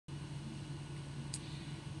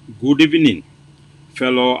Good evening,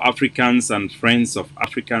 fellow Africans and friends of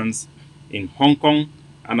Africans in Hong Kong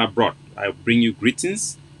and abroad. I bring you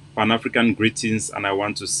greetings, Pan African greetings, and I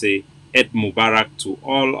want to say Eid Mubarak to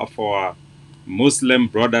all of our Muslim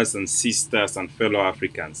brothers and sisters and fellow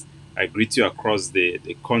Africans. I greet you across the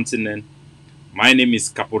continent. My name is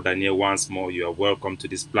Capo once more. You are welcome to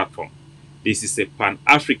this platform. This is a Pan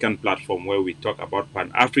African platform where we talk about Pan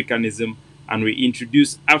Africanism and we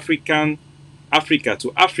introduce Africa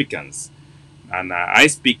to Africans. And I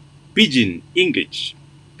speak Pidgin English,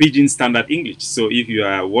 Pidgin Standard English. So if you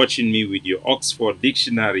are watching me with your Oxford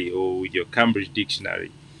Dictionary or with your Cambridge Dictionary,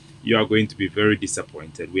 you are going to be very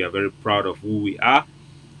disappointed. We are very proud of who we are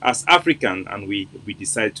as African, and we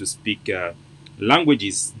decide to speak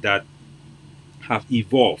languages that have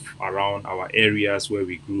evolved around our areas where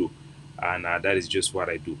we grew, and that is just what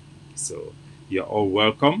I do. So you're all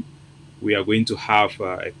welcome. We are going to have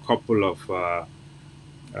a couple of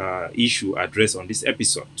issue addressed on this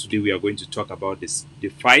episode. Today we are going to talk about the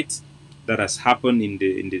fight that has happened in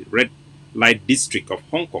the red light district of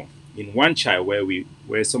Hong Kong in Wan Chai,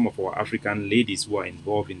 where some of our African ladies who are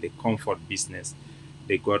involved in the comfort business,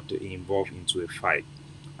 they got involved into a fight.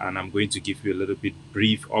 And I'm going to give you a little bit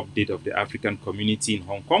brief update of the African community in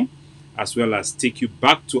Hong Kong, as well as take you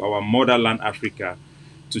back to our motherland Africa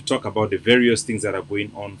to talk about the various things that are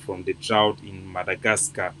going on, from the drought in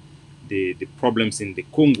Madagascar, the problems in the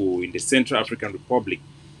Congo, in the Central African Republic,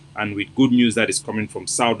 and with good news that is coming from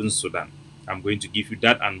Southern Sudan. I'm going to give you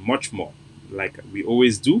that and much more, like we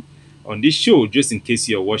always do on this show. Just in case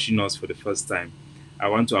you're watching us for the first time, I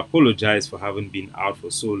want to apologize for having been out for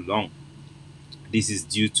so long. This is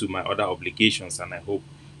due to my other obligations, and I hope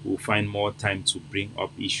we'll find more time to bring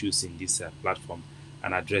up issues in this platform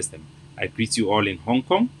and address them. I greet you all in Hong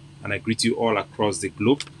Kong, and I greet you all across the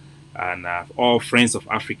globe, and all friends of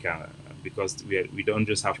Africa, because we don't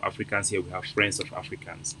just have Africans here, we have friends of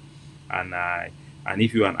Africans. And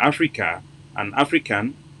if you're an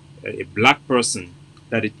African, a black person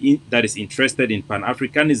that is interested in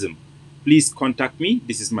Pan-Africanism, please contact me.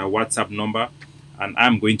 This is my WhatsApp number, and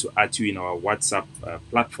I'm going to add you in our WhatsApp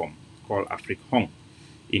platform called Afrik Kong.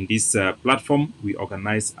 In this platform, we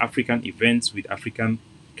organize African events with African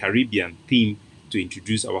Caribbean theme to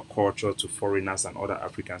introduce our culture to foreigners and other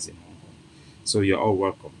Africans in Hong Kong. So you're all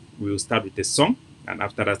welcome. We will start with a song, and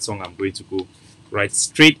after that song, I'm going to go right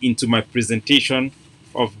straight into my presentation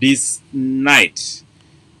of this night.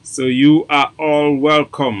 So you are all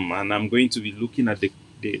welcome, and I'm going to be looking at the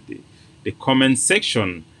comment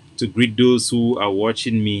section to greet those who are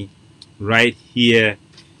watching me right here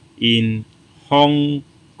in Hong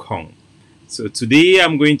Kong. So today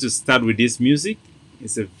I'm going to start with this music.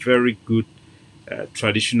 It's a very good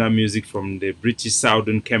traditional music from the British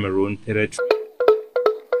Southern Cameroon territory.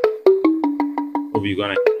 Hope you're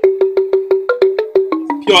gonna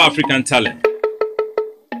pure African talent.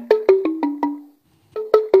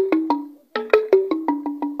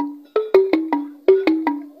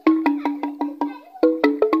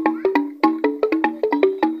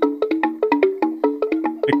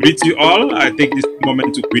 I greet you all. I take this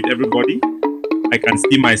moment to greet everybody. I can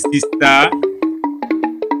see my sister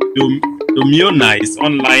Domiona is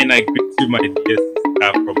online. I greet you, my dear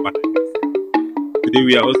sister from Madagascar. Today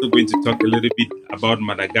we are also going to talk a little bit about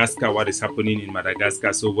Madagascar, what is happening in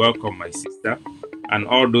Madagascar. So welcome, my sister, and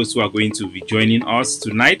all those who are going to be joining us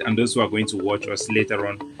tonight, and those who are going to watch us later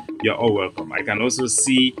on. You're all welcome. I can also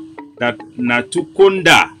see that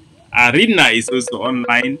Natukunda Arena is also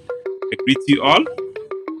online. I greet you all.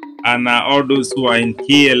 And all those who are in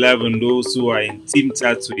K11, those who are in Team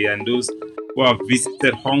Chatway, and those who have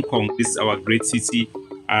visited Hong Kong, this is our great city,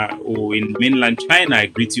 or in mainland China, I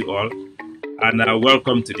greet you all. And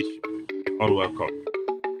welcome to the show. You're all welcome.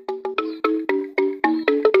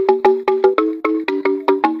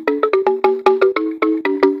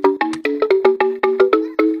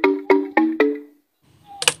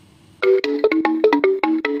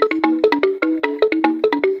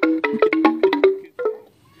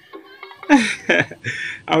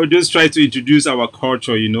 I will just try to introduce our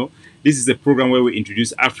culture. This is a program where we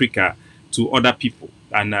introduce Africa to other people.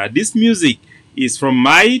 And this music is from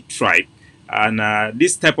my tribe. And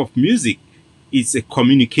this type of music is a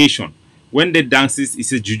communication. When they dance,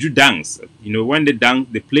 it's a juju dance. When they dance,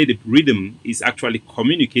 they play the rhythm, is actually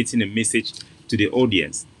communicating a message to the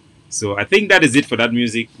audience. So I think that is it for that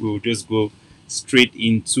music. We will just go straight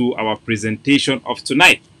into our presentation of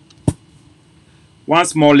tonight.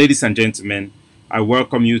 Once more, ladies and gentlemen, I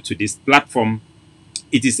welcome you to this platform.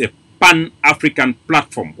 It is a Pan-African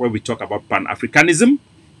platform where we talk about Pan-Africanism.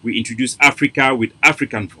 We introduce Africa with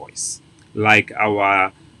African voice, like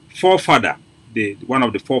our forefather, one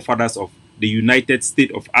of the forefathers of the United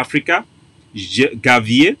States of Africa,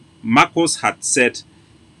 Gavier Marcos, had said,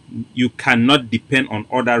 you cannot depend on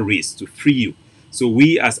other race to free you. So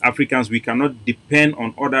we as Africans, we cannot depend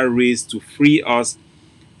on other race to free us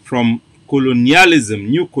from colonialism,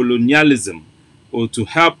 new colonialism, or to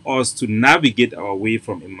help us to navigate our way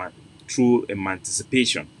from through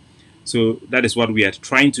emancipation. So that is what we are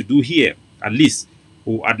trying to do here, at least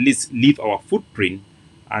leave our footprint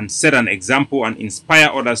and set an example and inspire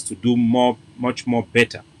others to do much more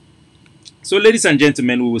better. So ladies and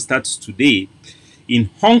gentlemen, we will start today in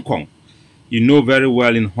Hong Kong. You know very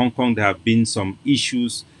well in Hong Kong there have been some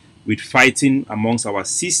issues with fighting amongst our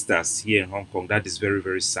sisters here in Hong Kong. That is very,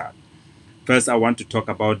 very sad. First, I want to talk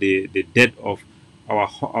about the death of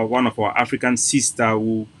one of our African sister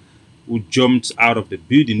who jumped out of the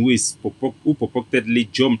building, who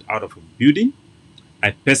purportedly jumped out of a building.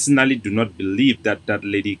 I personally do not believe that that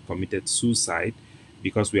lady committed suicide,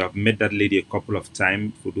 because we have met that lady a couple of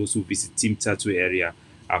times. For those who visit Timbuktu area,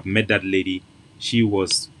 I've met that lady. She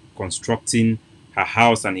was constructing her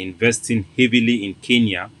house and investing heavily in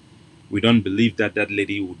Kenya. We don't believe that that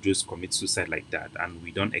lady would just commit suicide like that, and we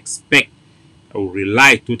don't expect or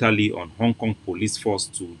rely totally on Hong Kong police force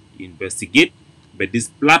to investigate. But this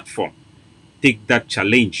platform take that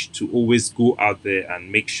challenge to always go out there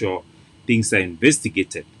and make sure things are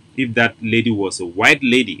investigated. If that lady was a white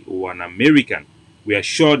lady or an American, we are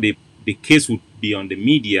sure the case would be on the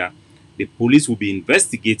media. The police will be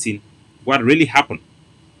investigating what really happened.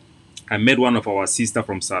 I met one of our sister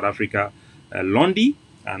from South Africa, Londi,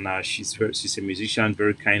 and she's a musician,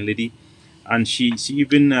 very kind lady, and she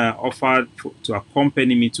even offered to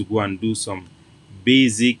accompany me to go and do some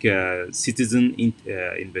basic citizen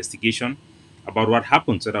investigation about what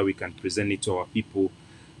happened, so that we can present it to our people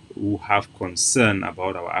who have concern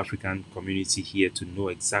about our African community here, to know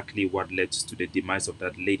exactly what led to the demise of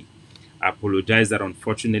that lady. I apologize that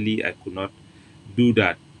unfortunately I could not do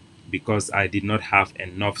that, because I did not have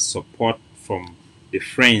enough support from the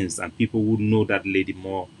friends and people who know that lady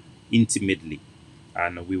more intimately.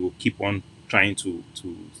 And we will keep on trying to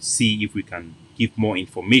see if we can give more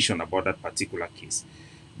information about that particular case.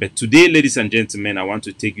 But today, ladies and gentlemen, I want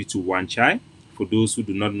to take you to Wan Chai. For those who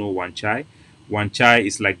do not know Wan Chai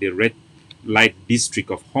is like the red light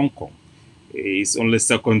district of Hong Kong. It's only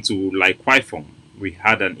second to Lai Kwai Fong. We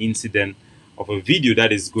had an incident of a video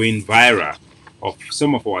that is going viral of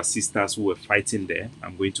some of our sisters who were fighting there.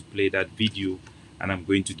 I'm going to play that video, and I'm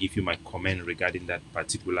going to give you my comment regarding that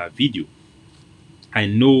particular video. I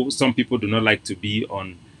know some people do not like to be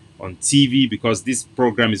on TV, because this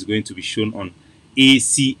program is going to be shown on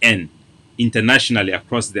ACN internationally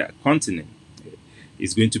across the continent.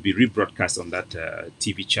 It's going to be rebroadcast on that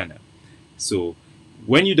TV channel. So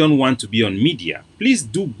when you don't want to be on media, please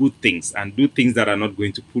do good things, and do things that are not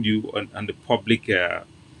going to put you on the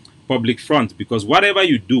public front, because whatever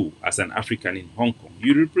you do as an African in Hong Kong,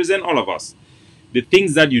 you represent all of us. The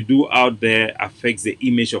things that you do out there affects the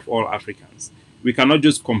image of all Africans. We cannot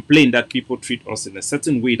just complain that people treat us in a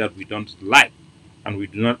certain way that we don't like, and we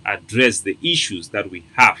do not address the issues that we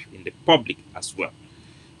have in the public as well.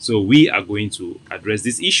 So we are going to address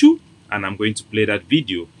this issue, and I'm going to play that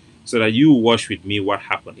video so that you watch with me what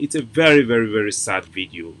happened. It's a very, very, very sad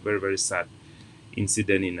video, very, very sad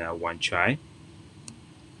incident in Wan Chai.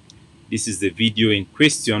 This is the video in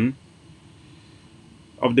question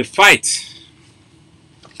of the fight.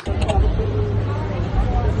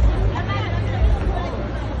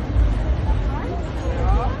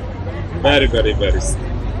 Very, very, very sad.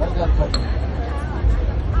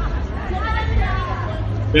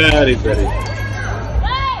 Very, very.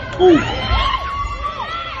 Oh.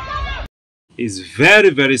 It's very,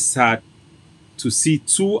 very sad to see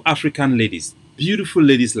two African ladies, beautiful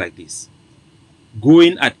ladies like this,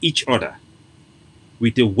 going at each other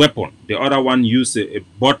with a weapon. The other one used a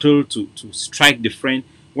bottle to strike the friend.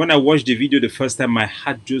 When I watched the video the first time, my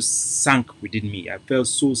heart just sank within me. I felt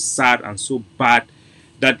so sad and so bad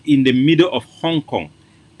that in the middle of Hong Kong,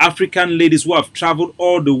 African ladies who have traveled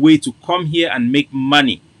all the way to come here and make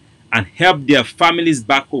money and help their families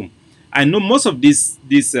back home. I know most of these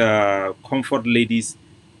comfort ladies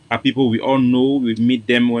are people we all know. We meet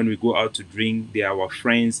them when we go out to drink. They are our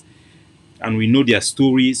friends, and we know their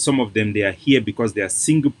stories. Some of them, they are here because they are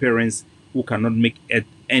single parents who cannot make ends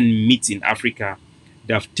meet in Africa.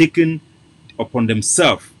 They have taken upon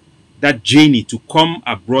themselves that journey to come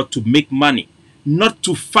abroad to make money, not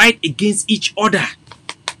to fight against each other.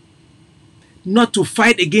 Not to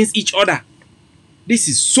fight against each other. This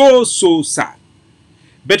is so, so sad.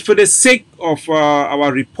 But for the sake of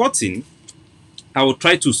our reporting, I will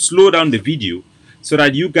try to slow down the video so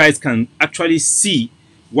that you guys can actually see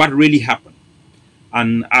what really happened.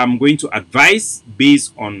 And I'm going to advise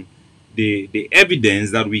based on the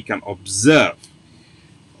evidence that we can observe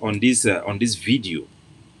on this video.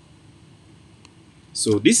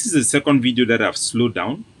 So this is the second video that I've slowed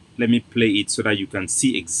down. Let me play it so that you can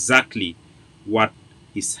see exactly what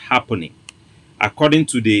is happening according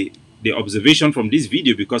to the observation from this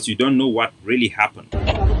video, because you don't know what really happened.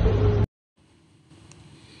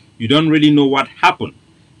 You don't really know what happened,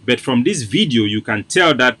 but from this video you can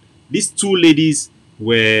tell that these two ladies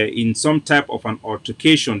were in some type of an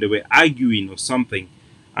altercation. They were arguing or something,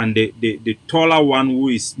 and the taller one, who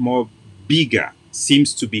is more bigger,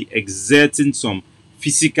 seems to be exerting some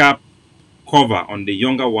physical cover on the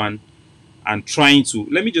younger one and trying to,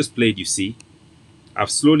 let me just play it. You see, I've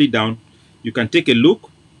slowed it down. You can take a look.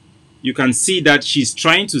 You can see that she's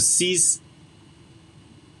trying to seize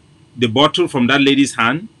the bottle from that lady's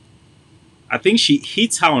hand. I think she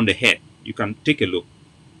hits her on the head. You can take a look.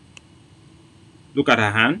 Look at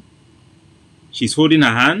her hand. She's holding her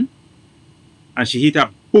hand and she hit her,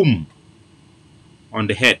 boom, on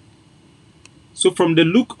the head. So from the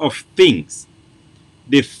look of things,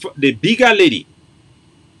 the bigger lady,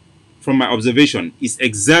 from my observation, is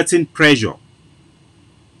exerting pressure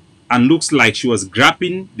and looks like she was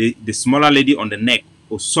grabbing the smaller lady on the neck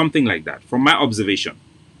or something like that, from my observation,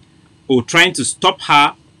 or trying to stop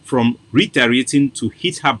her from reiterating to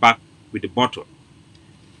hit her back with the bottle.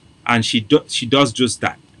 And she does just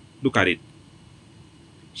that. Look at it.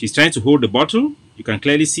 She's trying to hold the bottle. You can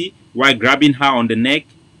clearly see, while grabbing her on the neck.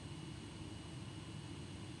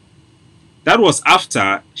 That was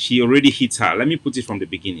after she already hit her. Let me put it from the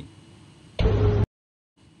beginning.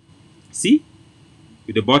 See?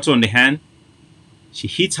 With the bottle on the hand, she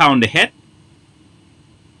hit her on the head.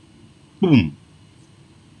 Boom.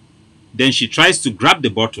 Then she tries to grab the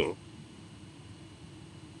bottle,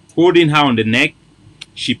 holding her on the neck.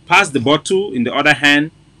 She passed the bottle in the other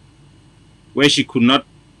hand, where she could not,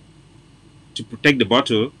 to protect the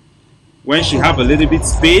bottle. When she have a little bit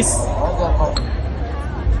space,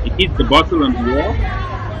 she hit the bottle on the wall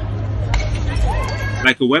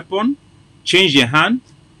like a weapon, change your hand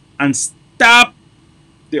and stab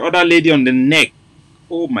the other lady on the neck.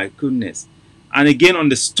 Oh my goodness. And again on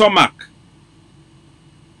the stomach.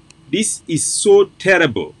 This is so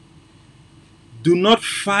terrible. Do not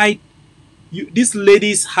fight. These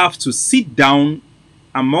ladies have to sit down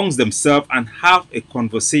amongst themselves and have a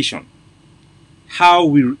conversation. How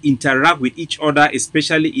we interact with each other,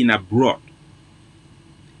 especially in abroad.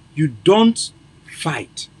 You don't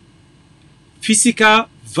fight. Physical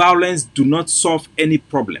violence do not solve any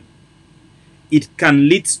problem. It can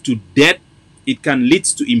lead to death. It can lead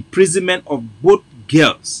to imprisonment of both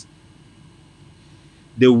girls.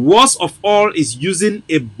 The worst of all is using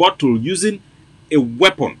a bottle, using a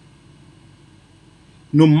weapon.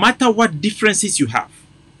 No matter what differences you have,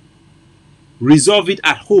 resolve it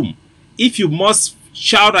at home. If you must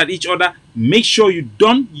shout at each other, make sure you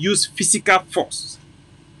don't use physical force.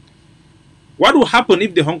 What will happen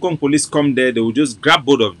if the Hong Kong police come there? They will just grab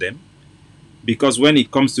both of them, because when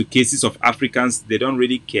it comes to cases of Africans, they don't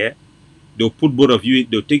really care. They'll put both of you,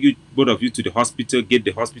 they'll take both of you to the hospital, get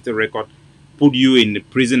the hospital record, put you in the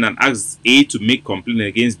prison and ask A to make complaint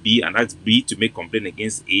against B and ask B to make complaint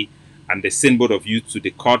against A, and they send both of you to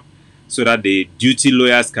the court so that the duty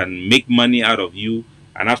lawyers can make money out of you,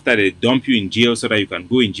 and after they dump you in jail so that you can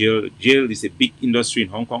go in jail. Jail is a big industry in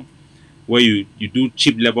Hong Kong where you do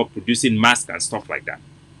cheap labor producing masks and stuff like that.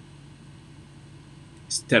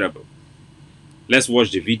 It's terrible. Let's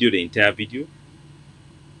watch the video, the entire video.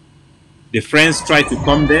 The friends tried to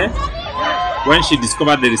come there. When she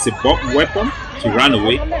discovered there is a weapon, she ran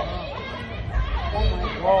away.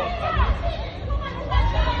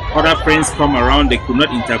 Other friends come around, they could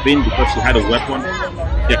not intervene because she had a weapon.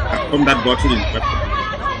 They transformed that bottle in a weapon.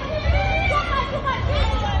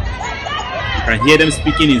 You can hear them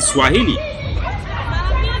speaking in Swahili.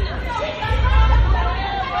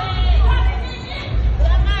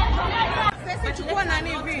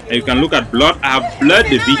 And you can look at blood. I have blurred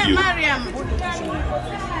the video.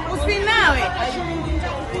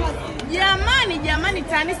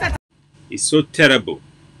 It's so terrible.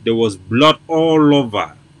 There was blood all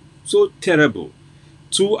over. So terrible.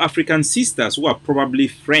 Two African sisters who are probably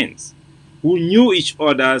friends, who knew each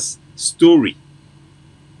other's story.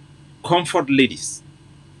 Comfort ladies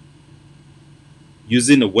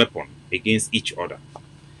using a weapon against each other.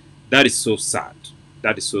 That is so sad.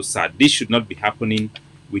 That is so sad. This should not be happening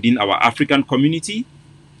within our African community.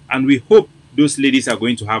 And we hope those ladies are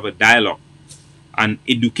going to have a dialogue and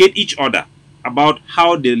educate each other about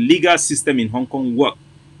how the legal system in Hong Kong works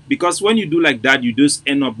Because when you do like that, you just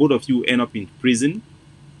end up, both of you end up in prison,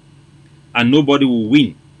 and nobody will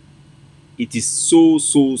win. It is so,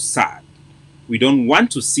 so sad. We don't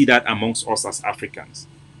want to see that amongst us as Africans.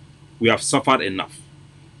 We have suffered enough.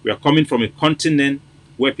 We are coming from a continent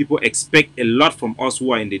where people expect a lot from us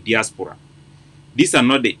who are in the diaspora. These are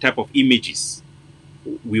not the type of images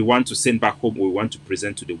we want to send back home or we want to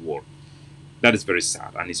present to the world. That is very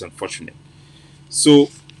sad and it's unfortunate. So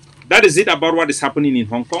that is it about what is happening in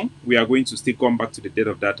Hong Kong. We are going to still come back to the death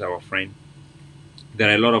of that, our friend. There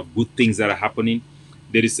are a lot of good things that are happening.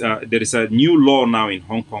 There is a new law now in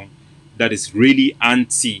Hong Kong that is really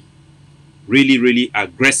really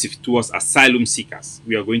aggressive towards asylum seekers.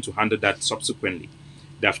 We are going to handle that subsequently.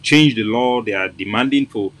 They have changed the law. They are demanding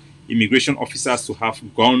for immigration officers to have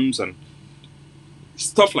guns and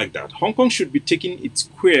stuff like that. Hong Kong should be taking its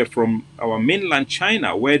cue from our mainland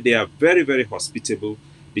China, where they are very, very hospitable.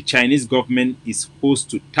 The Chinese government is host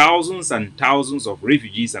to thousands and thousands of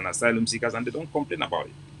refugees and asylum seekers, and they don't complain about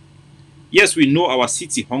it. Yes, we know our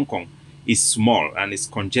city, Hong Kong, is small and is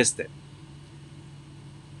congested.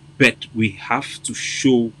 But we have to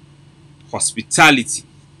show hospitality.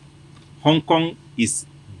 Hong Kong is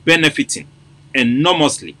benefiting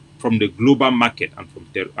enormously from the global market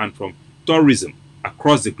and from tourism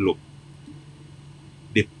across the globe.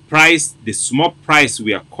 The small price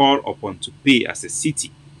we are called upon to pay as a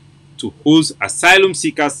city to host asylum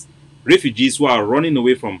seekers, refugees who are running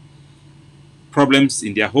away from problems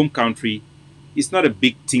in their home country, is not a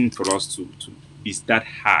big thing for us to be that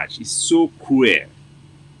harsh. It's so cruel.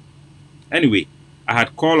 Anyway, I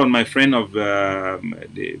had called on my friend of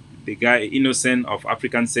the guy Innocent of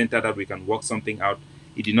African Center that we can work something out.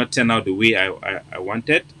 It did not turn out the way I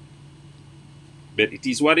wanted, but it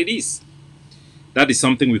is what it is. That is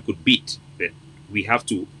something we could beat, but we have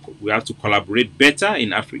to collaborate better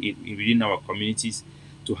within our communities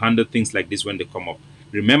to handle things like this when they come up.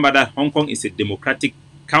 Remember that Hong Kong is a democratic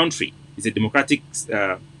country. It's a democratic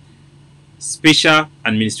special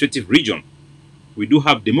administrative region. We do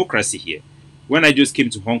have democracy here. When I just came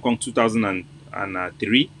to Hong Kong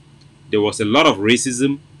 2003, there was a lot of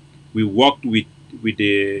racism. We worked with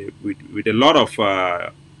a lot of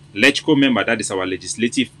LegCo members, that is our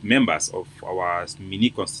legislative members of our mini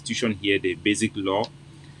constitution here, the basic law.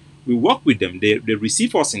 We work with them. They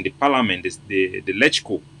receive us in the parliament, the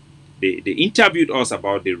LegCo. They interviewed us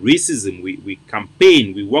about the racism. We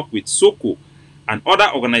campaigned. We worked with SOCO and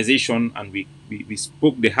other organizations, and we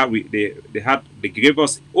spoke. They gave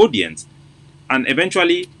us audience, and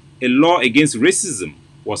eventually a law against racism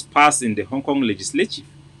was passed in the Hong Kong legislature,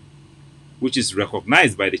 which is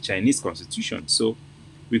recognized by the Chinese constitution. So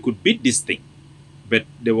we could beat this thing, but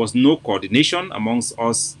there was no coordination amongst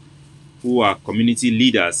us who are community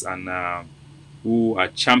leaders and who are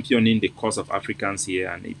championing the cause of Africans here,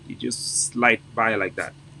 and it just slid by like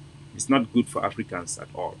that. It's not good for Africans at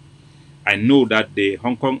all. I know that the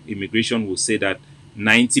Hong Kong immigration will say that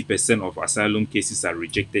 90% of asylum cases are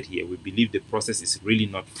rejected here. We believe the process is really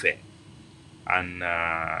not fair. And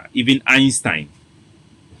even Einstein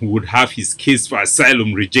would have his case for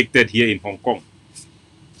asylum rejected here in Hong Kong.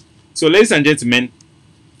 So, ladies and gentlemen,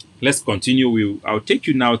 let's continue. I'll take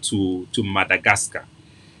you now to Madagascar.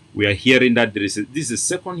 We are hearing that this is the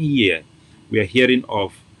second year we are hearing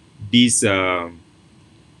of this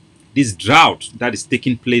drought that is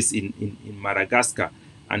taking place in Madagascar,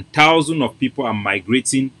 and thousands of people are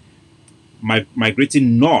migrating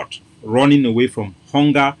north, running away from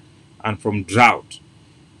hunger and from drought.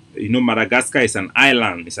 You know, Madagascar is an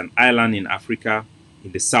island. It's an island in Africa,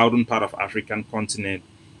 in the southern part of African continent.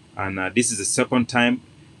 And this is the second time.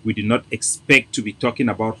 We did not expect to be talking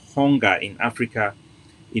about hunger in Africa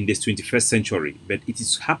in this 21st century, but it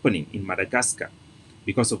is happening in Madagascar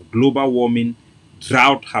because of global warming.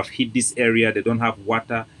 Drought have hit this area. They don't have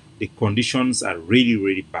water. The conditions are really,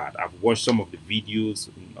 really bad. I've watched some of the videos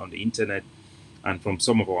on the internet and from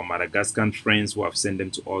some of our Madagascan friends who have sent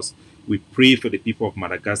them to us. We pray for the people of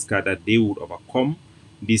Madagascar that they would overcome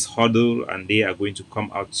this hurdle and they are going to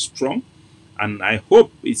come out strong. And I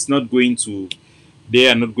hope they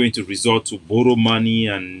are not going to resort to borrow money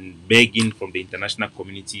and begging from the international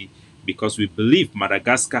community, because we believe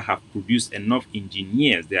Madagascar have produced enough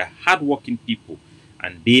engineers. They are hardworking people,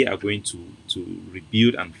 and they are going to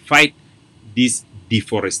rebuild and fight this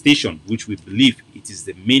deforestation, which we believe it is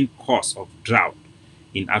the main cause of drought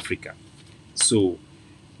in Africa. So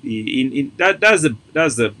that's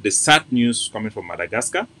the sad news coming from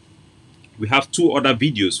Madagascar. We have two other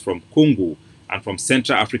videos from Congo and from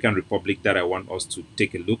Central African Republic that I want us to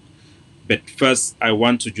take a look. But first, I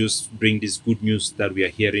want to just bring this good news that we are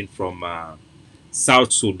hearing from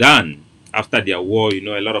South Sudan. after their war. You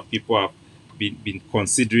know, a lot of people have been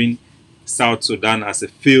considering South Sudan as a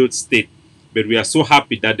failed state. But we are so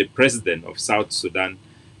happy that the president of South Sudan,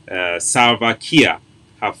 Salva Kiir,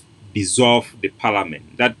 have dissolved the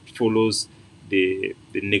parliament. That follows the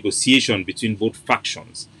negotiation between both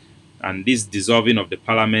factions. And this dissolving of the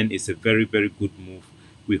parliament is a very, very good move.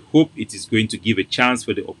 We hope it is going to give a chance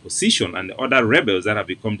for the opposition and the other rebels that have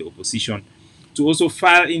become the opposition to also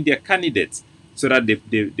file in their candidates, so that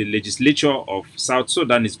the legislature of South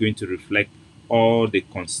Sudan is going to reflect all the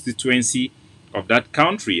constituency of that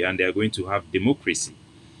country, and they are going to have democracy.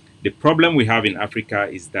 The problem we have in Africa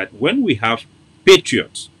is that when we have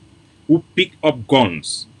patriots who pick up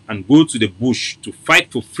guns and go to the bush to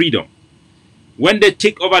fight for freedom, when they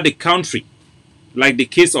take over the country, like the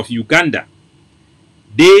case of Uganda,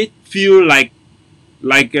 they feel like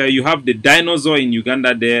you have the dinosaur in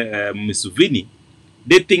Uganda there, Museveni.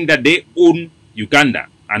 They think that they own Uganda,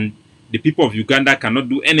 and the people of Uganda cannot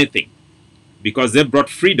do anything because they brought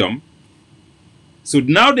freedom. So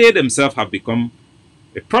now they themselves have become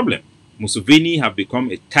a problem. Museveni have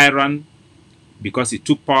become a tyrant because he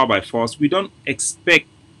took power by force. We don't expect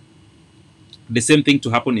the same thing to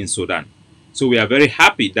happen in Sudan. So we are very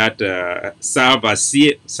happy that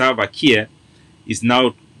Salva Kiir is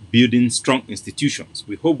now building strong institutions.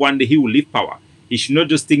 We hope one day he will leave power. He should not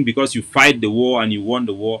just think because you fight the war and you won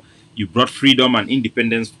the war, you brought freedom and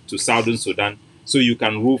independence to Southern Sudan, so you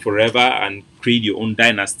can rule forever and create your own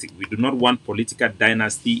dynasty. We do not want political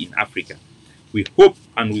dynasty in Africa. We hope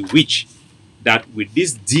and we wish that with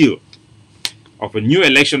this deal of a new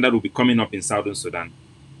election that will be coming up in Southern Sudan,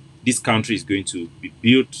 this country is going to be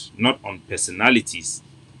built not on personalities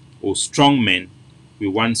or strong men. We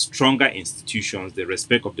want stronger institutions, the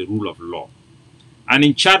respect of the rule of law. And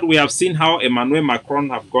in Chad, we have seen how Emmanuel Macron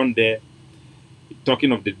have gone there,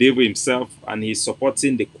 talking of the devil himself, and he's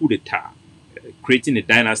supporting the coup d'etat, creating a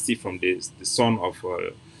dynasty from the son of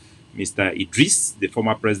Mr. Idris, the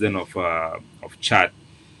former president of Chad.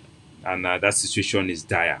 And that situation is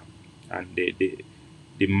dire. And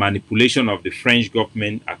the manipulation of the French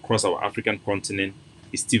government across our African continent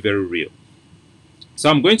is still very real. So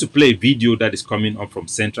I'm going to play a video that is coming up from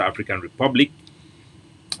Central African Republic.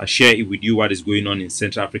 I'll share it with you what is going on in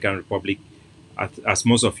Central African Republic. As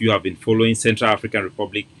most of you have been following, Central African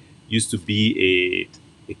Republic used to be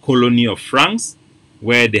a colony of France,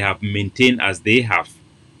 where they have maintained, as they have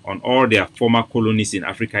on all their former colonies in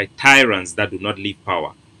Africa, tyrants that do not leave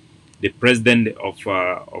power. The president of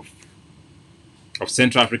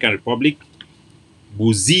Central African Republic,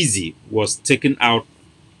 Bouzizi, was taken out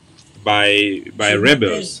by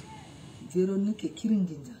rebels. The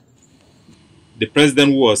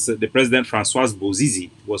president Francois Bouzizi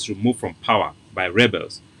was removed from power by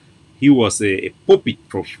rebels. He was a puppet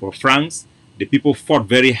for France. The people fought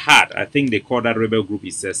very hard. I think they call that rebel group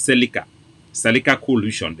is Seleka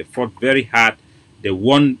Coalition. They fought very hard. They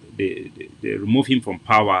won. They removed him from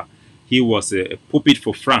power. He was a puppet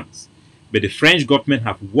for France. But the French government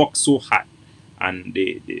have worked so hard, and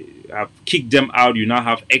they have kicked them out. You now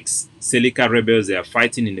have ex-Seleka rebels. They are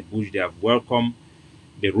fighting in the bush. They have welcomed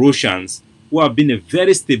the Russians, who have been a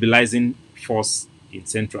very stabilizing force in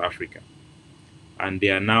Central Africa. And they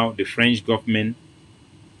are now, the French government,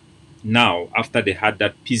 now, after they had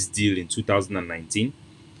that peace deal in 2019,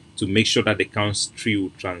 to make sure that the country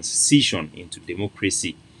will transition into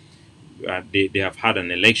democracy. They have had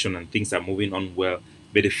an election and things are moving on well.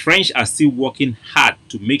 But the French are still working hard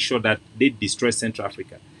to make sure that they destroy Central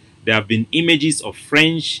Africa. There have been images of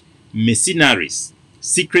French mercenaries,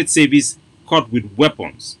 secret service caught with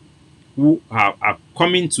weapons, who are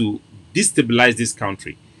coming to destabilize this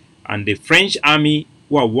country. And the French army,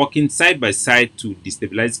 who are working side by side to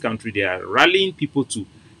destabilize this country, they are rallying people to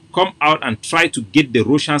come out and try to get the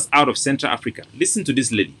Russians out of Central Africa. Listen to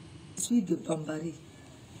this lady. Je suis de Bambari.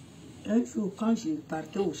 Un jour, quand je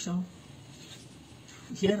partais au champ,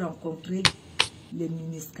 j'ai rencontré les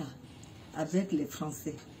MINUSCA avec les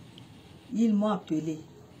Français. Ils m'ont appelé.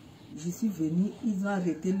 Je suis venu, ils ont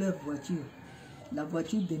arrêté leur voiture, la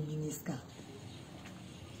voiture des MINUSCA.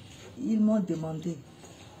 Ils m'ont demandé.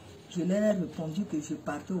 Je leur ai répondu que je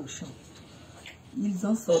partais au champ. Ils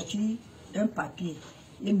ont sorti un papier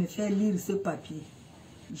et me fait lire ce papier.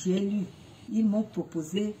 J'ai lu. Ils m'ont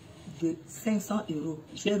proposé de 500 €.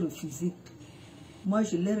 J'ai refusé. Moi,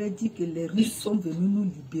 je leur ai dit que les Russes sont venus nous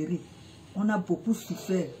libérer. On a beaucoup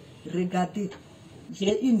souffert. Regardez,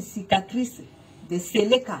 j'ai une cicatrice de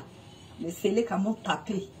Seleka. Les Seleka m'ont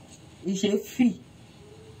tapé et j'ai fui.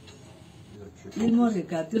 Ils m'ont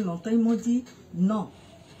regardé longtemps, ils m'ont dit non,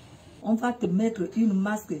 on va te mettre une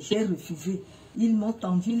masque. J'ai refusé. Ils m'ont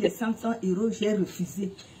tendu les 500 €, j'ai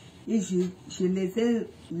refusé. et je les ai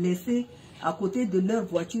laissés à côté de leur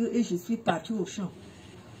voiture et je suis parti au champ.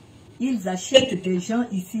 Ils achètent des gens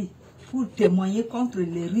ici pour témoigner contre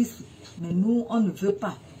les Russes, mais nous, on ne veut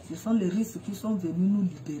pas. Ce sont les Russes qui sont venus nous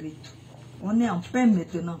libérer. On est en paix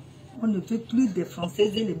maintenant. On ne veut plus des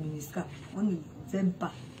Français et les MINUSCA. On ne les aime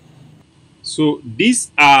pas. So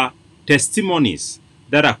these are testimonies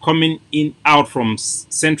that are coming out from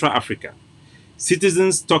Central Africa.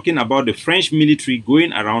 Citizens talking about the French military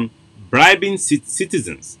going around bribing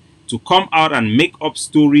citizens to come out and make up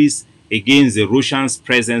stories against the Russians'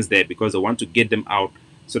 presence there because they want to get them out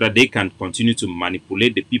so that they can continue to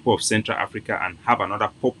manipulate the people of Central Africa and have another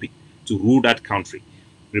puppet to rule that country.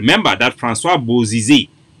 Remember that Francois Bozizé,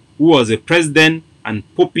 who was a president and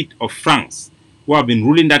puppet of France, who have been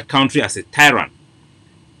ruling that country as a tyrant,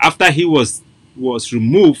 after he was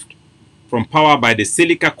removed from power by the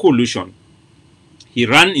Seleka coalition, he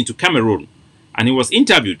ran into Cameroon and he was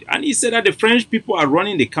interviewed, and he said that the French people are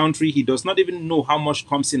running the country. He does not even know how much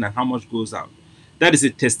comes in and how much goes out. That is a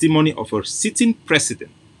testimony of a sitting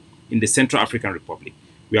president in the Central African Republic.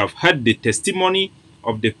 We have heard the testimony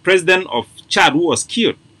of the president of Chad who was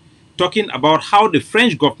killed, talking about how the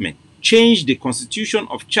French government changed the constitution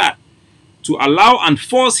of Chad to allow and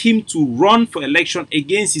force him to run for election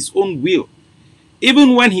against his own will,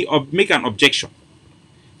 even when he make an objection.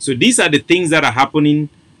 So these are the things that are happening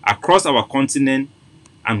across our continent,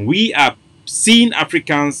 and we are seeing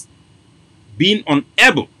Africans being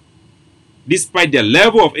unable, despite their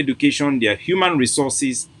level of education, their human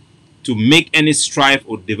resources, to make any strive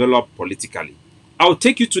or develop politically. I'll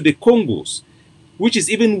take you to the Congos, which is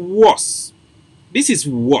even worse. This is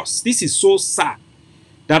worse. This is so sad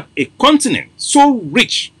that a continent so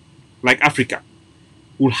rich like Africa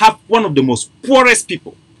will have one of the most poorest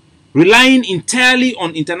people, relying entirely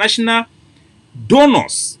on international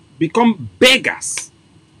donors, become beggars.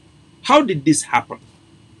 How did this happen?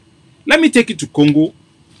 Let me take you to Congo,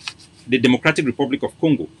 the Democratic Republic of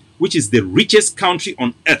Congo, which is the richest country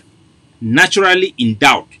on earth, naturally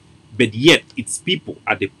endowed, but yet its people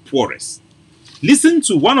are the poorest. Listen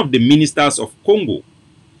to one of the ministers of Congo,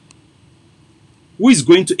 who is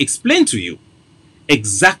going to explain to you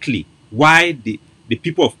exactly why the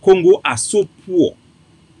people of Congo are so poor,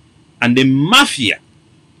 and the mafia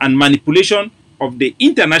and manipulation of the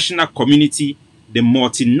international community, the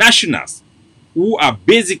multinationals, who are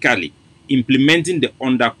basically implementing the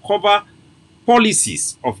undercover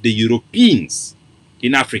policies of the Europeans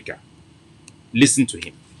in Africa. Listen to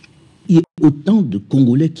him. Il y a autant de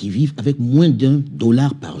Congolais qui vivent avec moins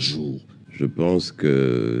d'$1 par jour. Je pense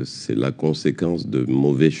que c'est la conséquence de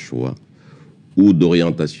mauvais choix ou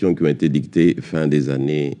d'orientations qui ont été dictées fin des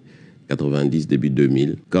années 90, début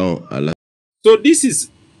 2000, quand à la... So this is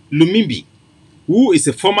Lumimbi, who is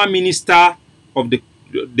a former minister of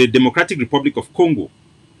the Democratic Republic of Congo,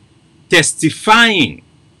 testifying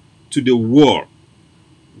to the world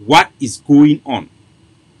what is going on.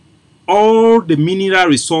 All the mineral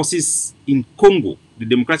resources in Congo, the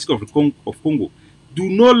Democratic Republic of Congo, do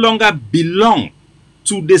no longer belong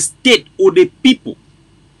to the state or the people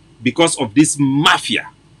because of this mafia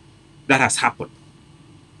that has happened.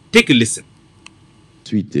 Take a listen.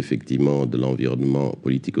 Suite effectivement de l'environnement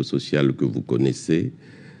politico-social que vous connaissez,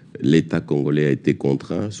 l'État congolais a été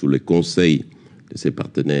contraint, sous le conseil de ses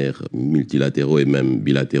partenaires multilatéraux et même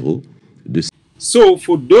bilatéraux, de... So,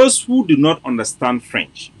 for those who do not understand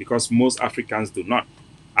French, because most Africans do not,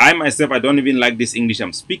 I myself, I don't even like this English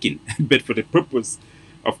I'm speaking, but for the purpose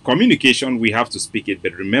of communication, we have to speak it.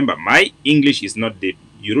 But remember, my English is not the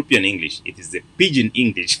European English, it is the Pidgin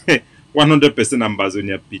English, 100%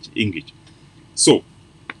 Ambazonia Pidgin English. So,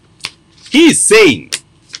 he is saying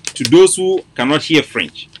to those who cannot hear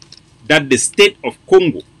French that the state of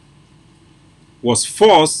Congo was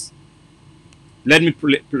forced. Let me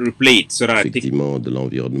replay it so that effectivement de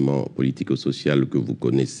l'environnement politico-social que vous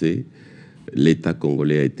connaissez, l'État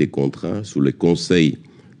congolais a été contraint, sous le conseil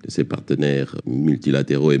de ses partenaires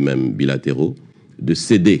multilatéraux et même bilatéraux, de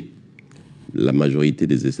céder la majorité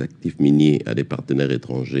des actifs miniers à des partenaires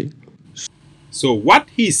étrangers. So what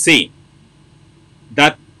he's saying,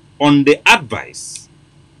 that on the advice,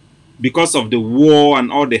 because of the war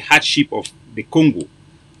and all the hardship of the Congo,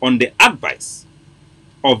 on the advice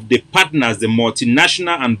of the partners, the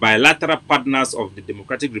multinational and bilateral partners of the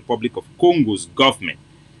Democratic Republic of Congo's government,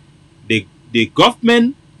 the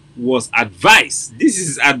government was advised, this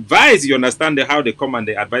is advice, you understand how they come and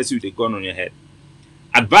they advise you with a gun on your head,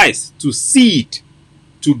 advised to cede,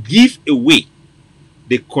 to give away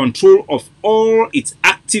the control of all its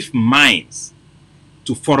active mines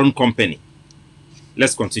to foreign company.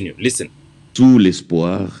 Let's continue. Listen. Sous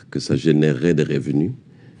l'espoir que ça générerait des revenus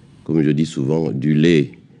comme je dis souvent, du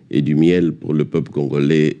lait et du miel pour le peuple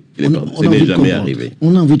congolais. Ce n'est jamais arrivé.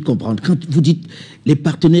 On a envie de comprendre. Quand vous dites les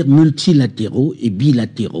partenaires multilatéraux et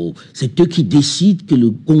bilatéraux, c'est eux qui décident que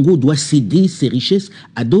le Congo doit céder ses richesses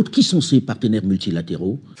à d'autres. Qui sont ces partenaires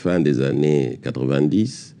multilatéraux? Fin des années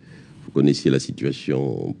 90, vous connaissiez la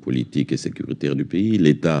situation politique et sécuritaire du pays.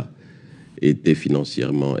 L'État était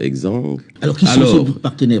financièrement exsangue. Alors, qui sont ces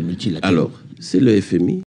partenaires multilatéraux? Alors, c'est le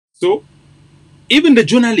FMI. So, even the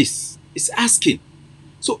journalist is asking.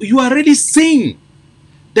 So, you are already saying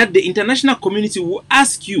that the international community will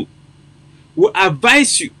ask you, will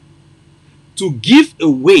advise you to give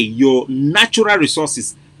away your natural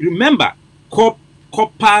resources. Remember,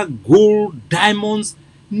 copper, gold, diamonds,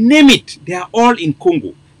 name it, they are all in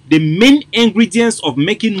Congo. The main ingredients of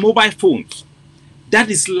making mobile phones, that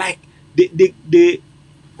is like the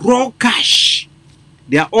raw cash,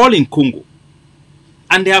 they are all in Congo.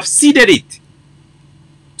 And they have ceded it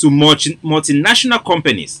to multinational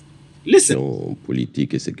companies. Listen.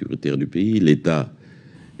 Politique et sécuritaire du pays, l'État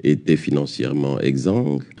était financièrement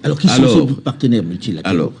exsangue. Alors, qui sont ces partenaires multilatéraux?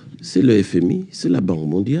 Alors, c'est le FMI, c'est la Banque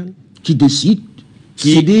mondiale. Qui décide de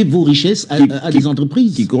céder vos richesses à des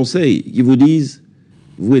entreprises? Qui conseillent, qui vous disent,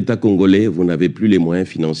 vous, État congolais, vous n'avez plus les moyens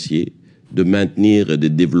financiers de maintenir et de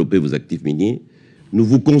développer vos actifs miniers. Nous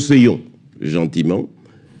vous conseillons gentiment.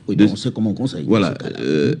 Oui, on sait comment on conseille. Voilà,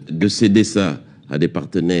 de céder ça à des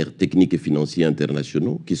partenaires techniques et financiers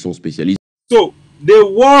internationaux qui sont spécialistes. So, the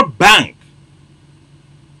World Bank,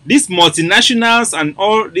 these multinationals and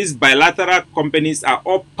all these bilateral companies are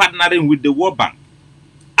all partnering with the World Bank,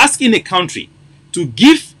 asking a country to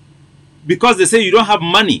give, because they say you don't have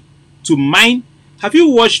money to mine. Have you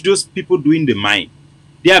watched those people doing the mine?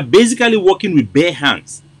 They are basically working with bare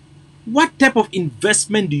hands. What type of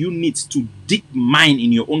investment do you need to dig mine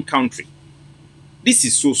in your own country? This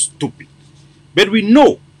is so stupid. But we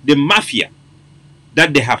know the mafia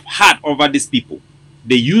that they have had over these people.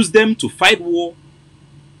 They use them to fight war.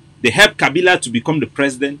 They help Kabila to become the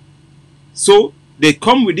president. So they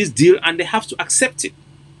come with this deal and they have to accept it.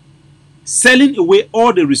 Selling away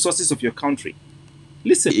all the resources of your country.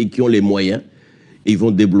 Listen. Et qui ont les moyens, ils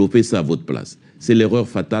vont développer ça à votre place. C'est l'erreur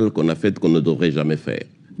fatale qu'on a faite, qu'on ne devrait jamais faire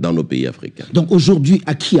dans nos pays africains. Donc aujourd'hui,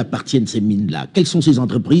 à qui appartiennent ces mines-là? Quelles sont ces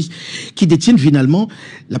entreprises qui détiennent finalement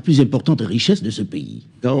la plus importante richesse de ce pays?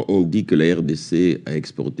 Quand on dit que la RDC a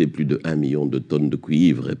exporté plus de 1 million de tonnes de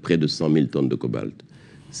cuivre et près de 100 000 tonnes de cobalt,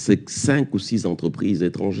 c'est 5 ou 6 entreprises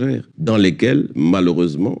étrangères dans lesquelles,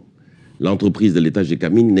 malheureusement, l'entreprise de l'État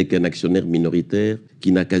Gécamine n'est qu'un actionnaire minoritaire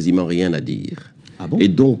qui n'a quasiment rien à dire. Ah bon? Et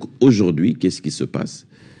donc, aujourd'hui, qu'est-ce qui se passe?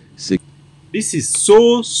 This is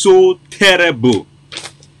so terrible.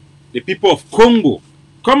 The people of Congo,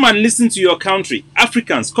 come and listen to your country.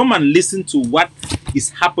 Africans, come and listen to what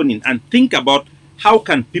is happening and think about how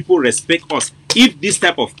can people respect us if this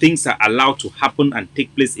type of things are allowed to happen and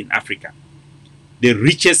take place in Africa. The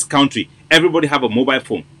richest country, everybody have a mobile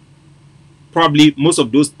phone. Probably most of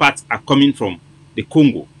those parts are coming from the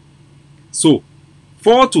Congo. So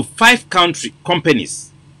 4 to 5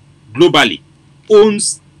 companies globally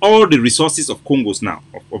owns all the resources of Congos now,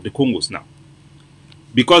 of the Congos now.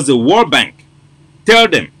 Because the World Bank tell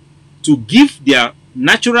them to give their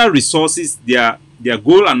natural resources, their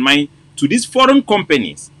gold and mine to these foreign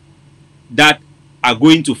companies that are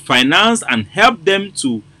going to finance and help them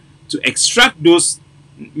to extract those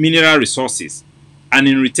mineral resources, and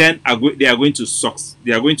in return they are going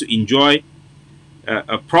to enjoy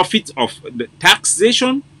a profit of the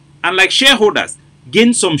taxation, and like shareholders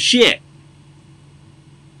gain some share.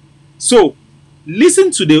 So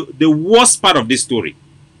listen to the worst part of this story.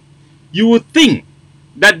 You would think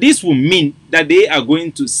that this will mean that they are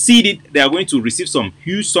going to cede it, they are going to receive some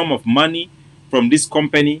huge sum of money from this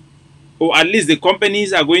company, or at least the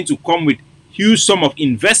companies are going to come with huge sum of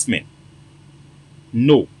investment.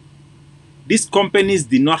 No. These companies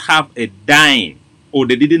did not have a dime, or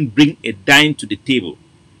they didn't bring a dime to the table.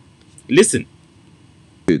 Listen.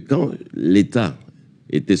 Quand l'État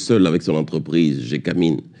était seul avec son entreprise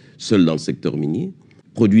Gécamine, seul dans le secteur minier,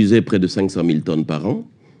 produisait près de 500 000 tonnes par an,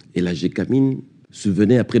 et la Gécamine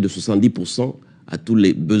subvenait à près de 70% à tous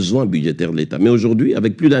les besoins budgétaires de l'État. Mais aujourd'hui,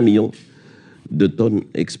 avec plus d'1 million de tonnes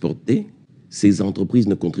exportées, ces entreprises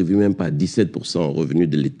ne contribuent même pas à 17% aux revenus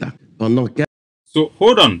de l'État. Pendant 4... So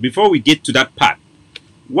hold on, before we get to that part,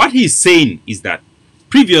 what he's saying is that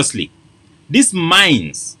previously, these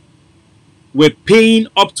mines were paying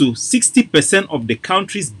up to 60% of the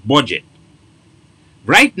country's budget.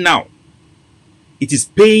 Right now, it is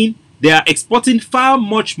paying, they are exporting far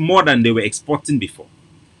much more than they were exporting before.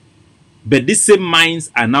 But these same mines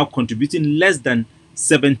are now contributing less than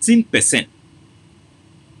 17%.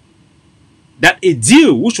 that a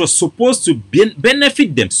deal which was supposed to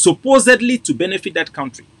benefit them, supposedly to benefit that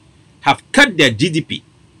country, have cut their GDP.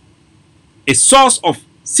 A source of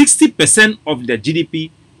 60% of their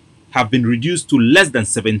GDP have been reduced to less than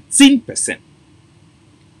 17%.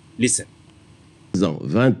 Listen.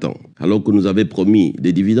 20 ans, alors que nous avait promis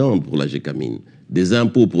des dividendes pour la GECAMINE, des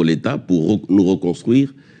impôts pour l'État pour nous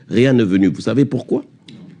reconstruire, rien n'est venu. Vous savez pourquoi?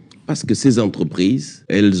 Parce que ces entreprises,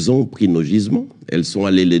 elles ont pris nos gisements, elles sont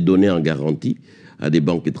allées les donner en garantie à des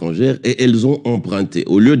banques étrangères et elles ont emprunté.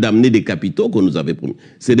 Au lieu d'amener des capitaux qu'on nous avait promis,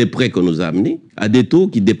 c'est des prêts qu'on nous a amenés à des taux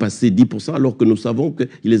qui dépassaient 10% alors que nous savons qu'ils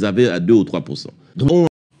les avaient à 2 ou 3%. Donc,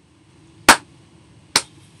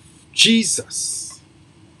 Jesus.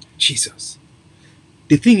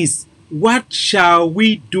 The thing is, what shall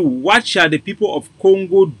we do? What shall the people of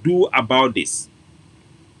Congo do about this?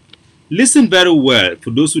 Listen very well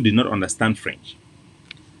for those who did not understand French.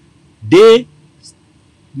 They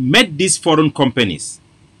met these foreign companies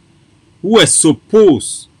who were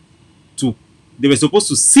supposed to,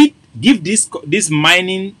 give this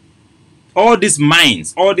mining, all these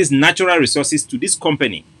mines, all these natural resources to this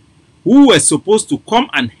company, who were supposed to come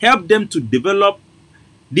and help them to develop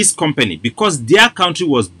this company because their country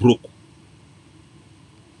was broke.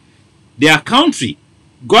 Their country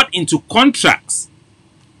got into contracts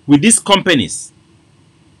with these companies.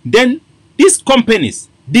 Then these companies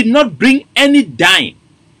did not bring any dime.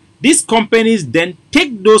 These companies then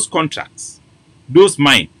take those contracts, those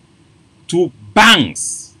mines, to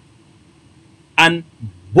banks and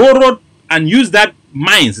borrow and use that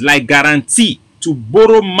mines like guarantee to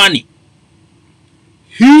borrow money.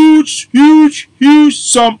 Huge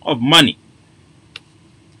sum of money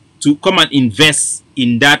to come and invest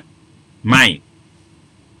in that mine.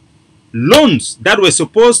 Loans that were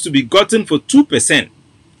supposed to be gotten for 2%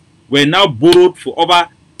 were now borrowed for over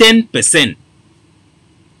 10%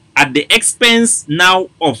 at the expense now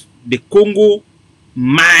of the Congo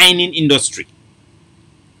mining industry.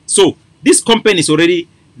 So these companies already,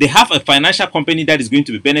 they have a financial company that is going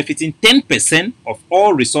to be benefiting 10% of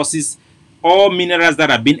all resources, all minerals that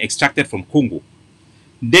are being extracted from Congo.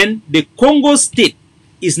 Then the Congo state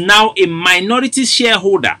is now a minority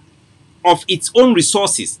shareholder of its own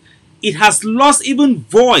resources. It has lost even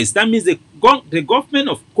voice. That means the government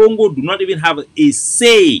of Congo do not even have a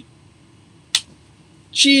say.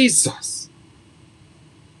 Jesus.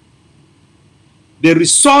 The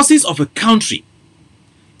resources of a country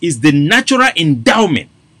is the natural endowment,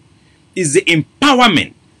 is the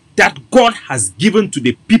empowerment that God has given to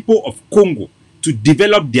the people of Congo to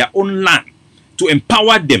develop their own land, to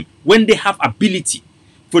empower them when they have ability,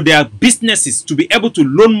 for their businesses to be able to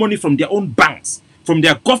loan money from their own banks, from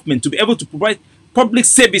their government to be able to provide public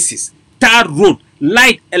services, tar road,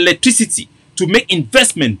 light, electricity, to make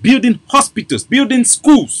investment, building hospitals, building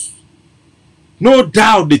schools. No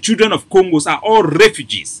doubt the children of Congo are all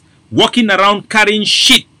refugees, walking around carrying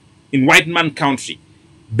shit in white man country,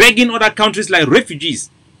 begging other countries like refugees,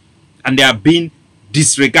 and they are being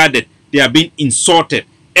disregarded, they are being insulted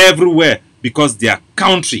everywhere because their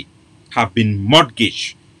country have been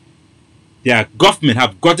mortgaged. Their government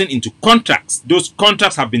have gotten into contracts. Those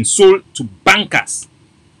contracts have been sold to bankers.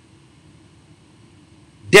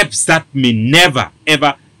 Debts that may never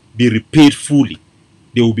ever be repaid fully.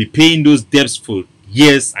 They will be paying those debts for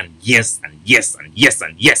years and years and years and years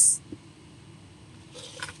and years.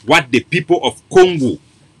 What the people of Congo,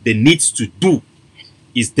 they need to do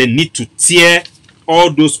is they need to tear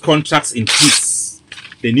all those contracts in pieces.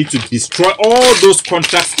 They need to destroy all those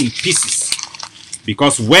contracts in pieces.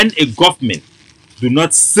 Because when a government do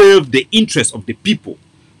not serve the interests of the people,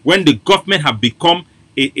 when the government have become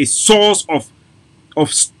a source of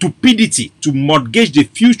stupidity to mortgage the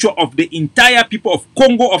future of the entire people of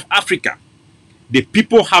Congo, of Africa, the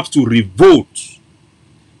people have to revolt.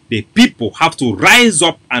 The people have to rise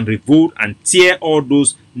up and revolt and tear all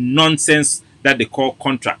those nonsense that they call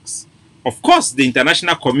contracts. Of course, the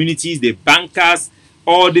international communities, the bankers,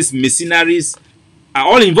 all these mercenaries are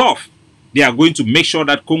all involved. They are going to make sure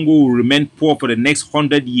that Congo will remain poor for the next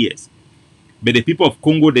 100 years. But the people of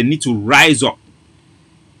Congo, they need to rise up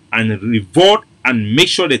and revolt and make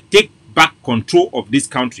sure they take back control of this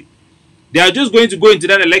country. They are just going to go into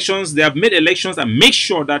that elections. They have made elections and make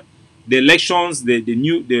sure that the elections, the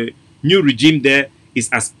new regime there is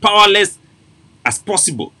as powerless as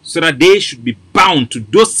possible, so that they should be bound to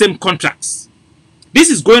those same contracts. This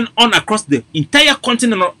is going on across the entire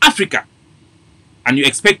continent of Africa. And you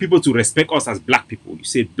expect people to respect us as black people. You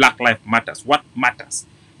say black life matters. What matters?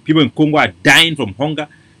 People in Congo are dying from hunger.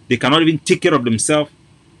 They cannot even take care of themselves.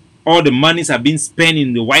 All the monies are being spent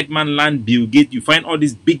in the white man land, Bill Gates. You find all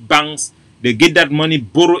these big banks They get that money,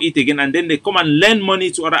 borrow it again, and then they come and lend money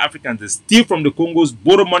to other Africans. They steal from the Congos,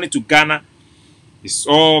 borrow money to Ghana. It's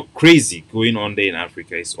all crazy going on there in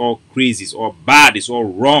Africa. It's all crazy. It's all bad. It's all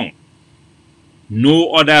wrong.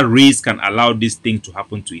 No other race can allow this thing to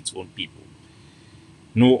happen to its own people.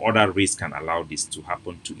 No other race can allow this to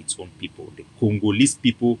happen to its own people. The Congolese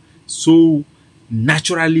people, so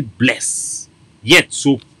naturally blessed, yet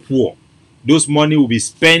so poor. Those money will be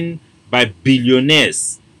spent by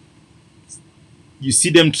billionaires. You see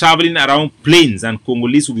them traveling around planes, and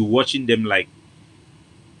Congolese will be watching them like,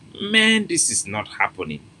 man, this is not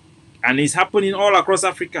happening. And it's happening all across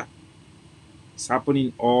Africa. It's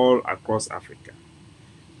happening all across Africa.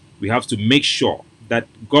 We have to make sure that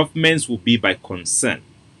governments will be by concern.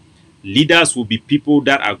 Leaders will be people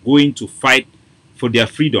that are going to fight for their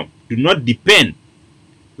freedom. Do not depend,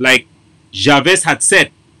 like Chavez had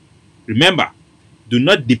said. Remember, do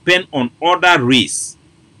not depend on other race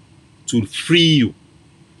to free you.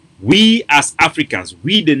 We as Africans,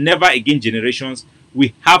 we the never again generations,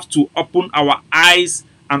 we have to open our eyes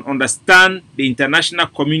and understand the international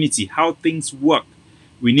community, how things work.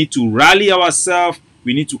 We need to rally ourselves.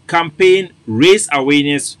 We need to campaign, raise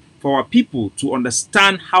awareness for our people to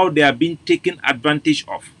understand how they are being taken advantage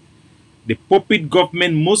of. The puppet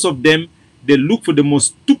government, most of them, they look for the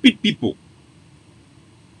most stupid people.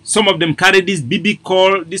 Some of them carry these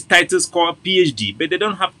these titles called PhD, but they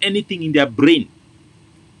don't have anything in their brain.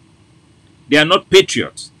 They are not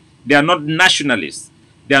patriots. They are not nationalists.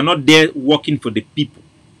 They are not there working for the people.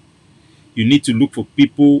 You need to look for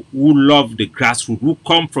people who love the grassroots, who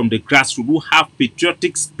come from the grassroots, who have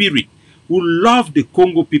patriotic spirit, who love the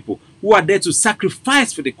Congo people, who are there to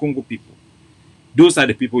sacrifice for the Congo people. Those are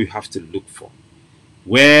the people you have to look for.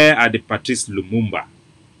 Where are the Patrice Lumumba?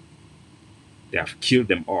 They have killed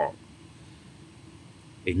them all.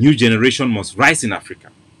 A new generation must rise in Africa,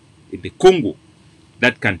 in the Congo,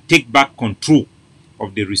 that can take back control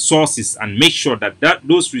of the resources and make sure that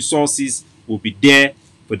those resources will be there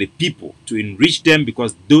for the people to enrich them,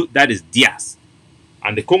 because that is theirs.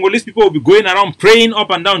 And the Congolese people will be going around praying up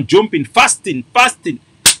and down, jumping, fasting,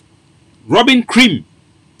 robbing cream,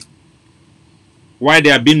 while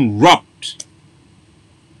they are being robbed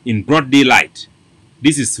in broad daylight.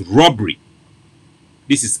 This is robbery.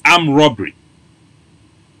 This is armed robbery.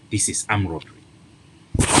 This is armed robbery.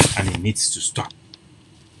 And it needs to stop.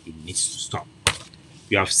 It needs to stop.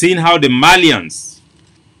 You have seen how the Malians,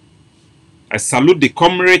 I salute the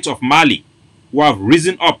comrades of Mali who have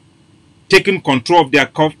risen up, taken control of their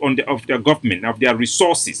government, of their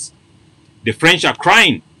resources. The French are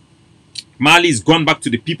crying. Mali is gone back to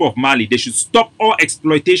the people of Mali. They should stop all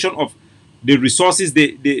exploitation of the resources.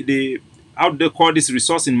 How do they call this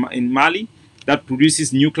resource in Mali that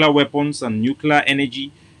produces nuclear weapons and nuclear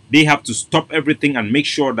energy? They have to stop everything and make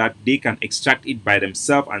sure that they can extract it by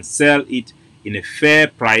themselves and sell it in a fair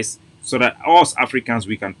price, so that us Africans,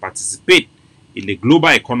 we can participate in the global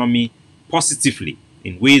economy positively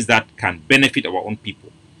in ways that can benefit our own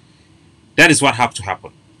people. That is what has to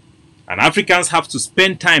happen. And Africans have to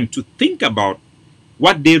spend time to think about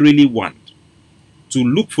what they really want, to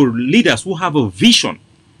look for leaders who have a vision.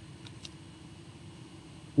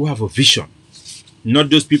 Who have a vision.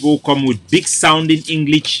 Not those people who come with big sounding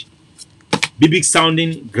English, big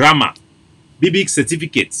sounding grammar, big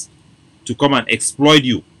certificates to come and exploit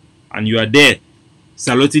you. And you are there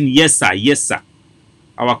saluting, yes sir, yes sir.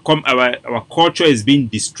 Our culture is being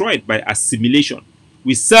destroyed by assimilation.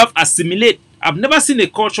 We self-assimilate. I've never seen a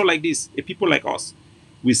culture like this, a people like us.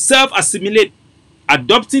 We self-assimilate,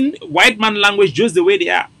 adopting white man language just the way they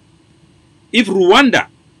are. If Rwanda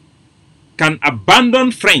can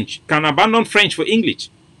abandon French for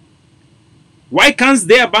English, why can't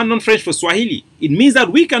they abandon French for Swahili? It means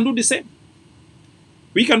that we can do the same.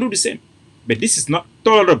 We can do the same. But this is not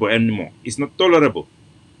tolerable anymore. It's not tolerable.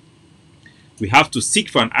 We have to seek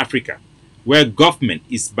for an Africa where government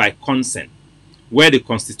is by consent, where the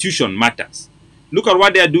constitution matters. Look at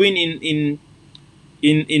what they are doing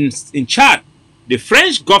in Chad. The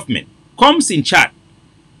French government comes in Chad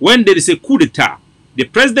when there is a coup d'etat. The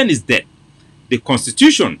president is dead. The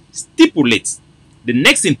constitution stipulates the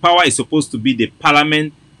next in power is supposed to be the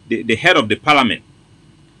parliament, the head of the parliament.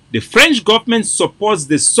 The French government supports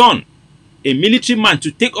the son, a military man,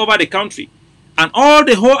 to take over the country. And all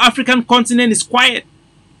the whole African continent is quiet.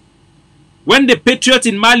 When the patriots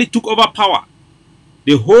in Mali took over power,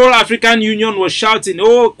 the whole African Union was shouting,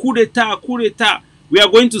 oh, coup d'etat, coup d'etat. We are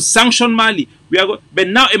going to sanction Mali. But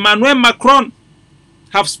now Emmanuel Macron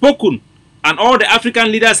have spoken, and all the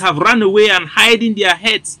African leaders have run away and hiding their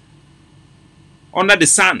heads under the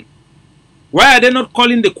sand. Why are they not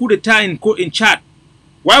calling the coup d'etat in Chad?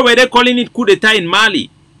 Why were they calling it coup d'etat in Mali?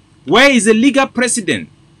 Where is the legal precedent?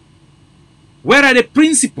 Where are the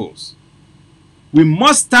principles? We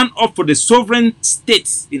must stand up for the sovereign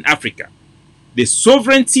states in Africa. The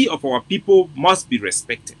sovereignty of our people must be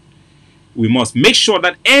respected. We must make sure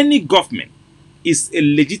that any government is a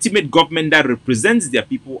legitimate government that represents their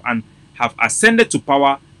people and have ascended to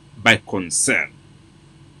power by concern.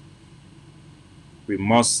 We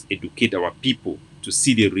must educate our people to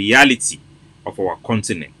see the reality of our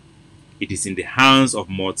continent. It is in the hands of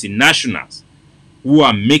multinationals who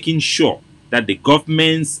are making sure that the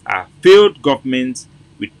governments are failed governments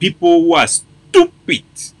with people who are stupid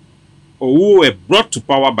or who were brought to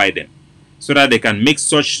power by them, so that they can make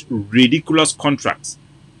such ridiculous contracts.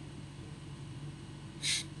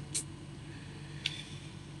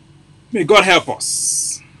 May God help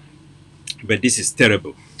us. But this is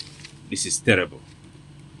terrible. This is terrible.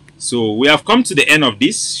 So we have come to the end of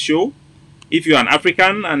this show. If you're an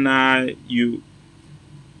African and you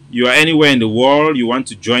are anywhere in the world, you want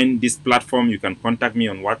to join this platform, you can contact me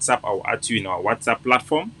on WhatsApp. I'll add you in our WhatsApp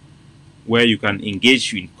platform, where you can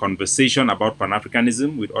engage in conversation about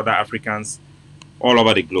Pan-Africanism with other Africans all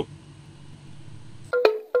over the globe.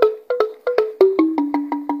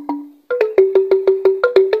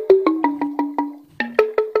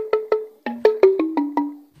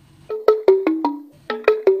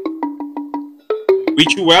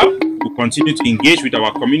 Wish you well. We'll continue to engage with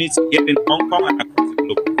our community here in Hong Kong and across the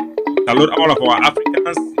globe. Salute all of our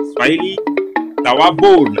Africans, Swahili,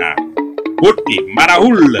 Tawabona, Bote,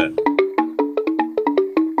 Marahul.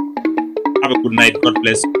 Have a good night. God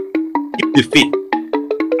bless you. Keep the faith.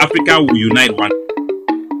 Africa will unite one.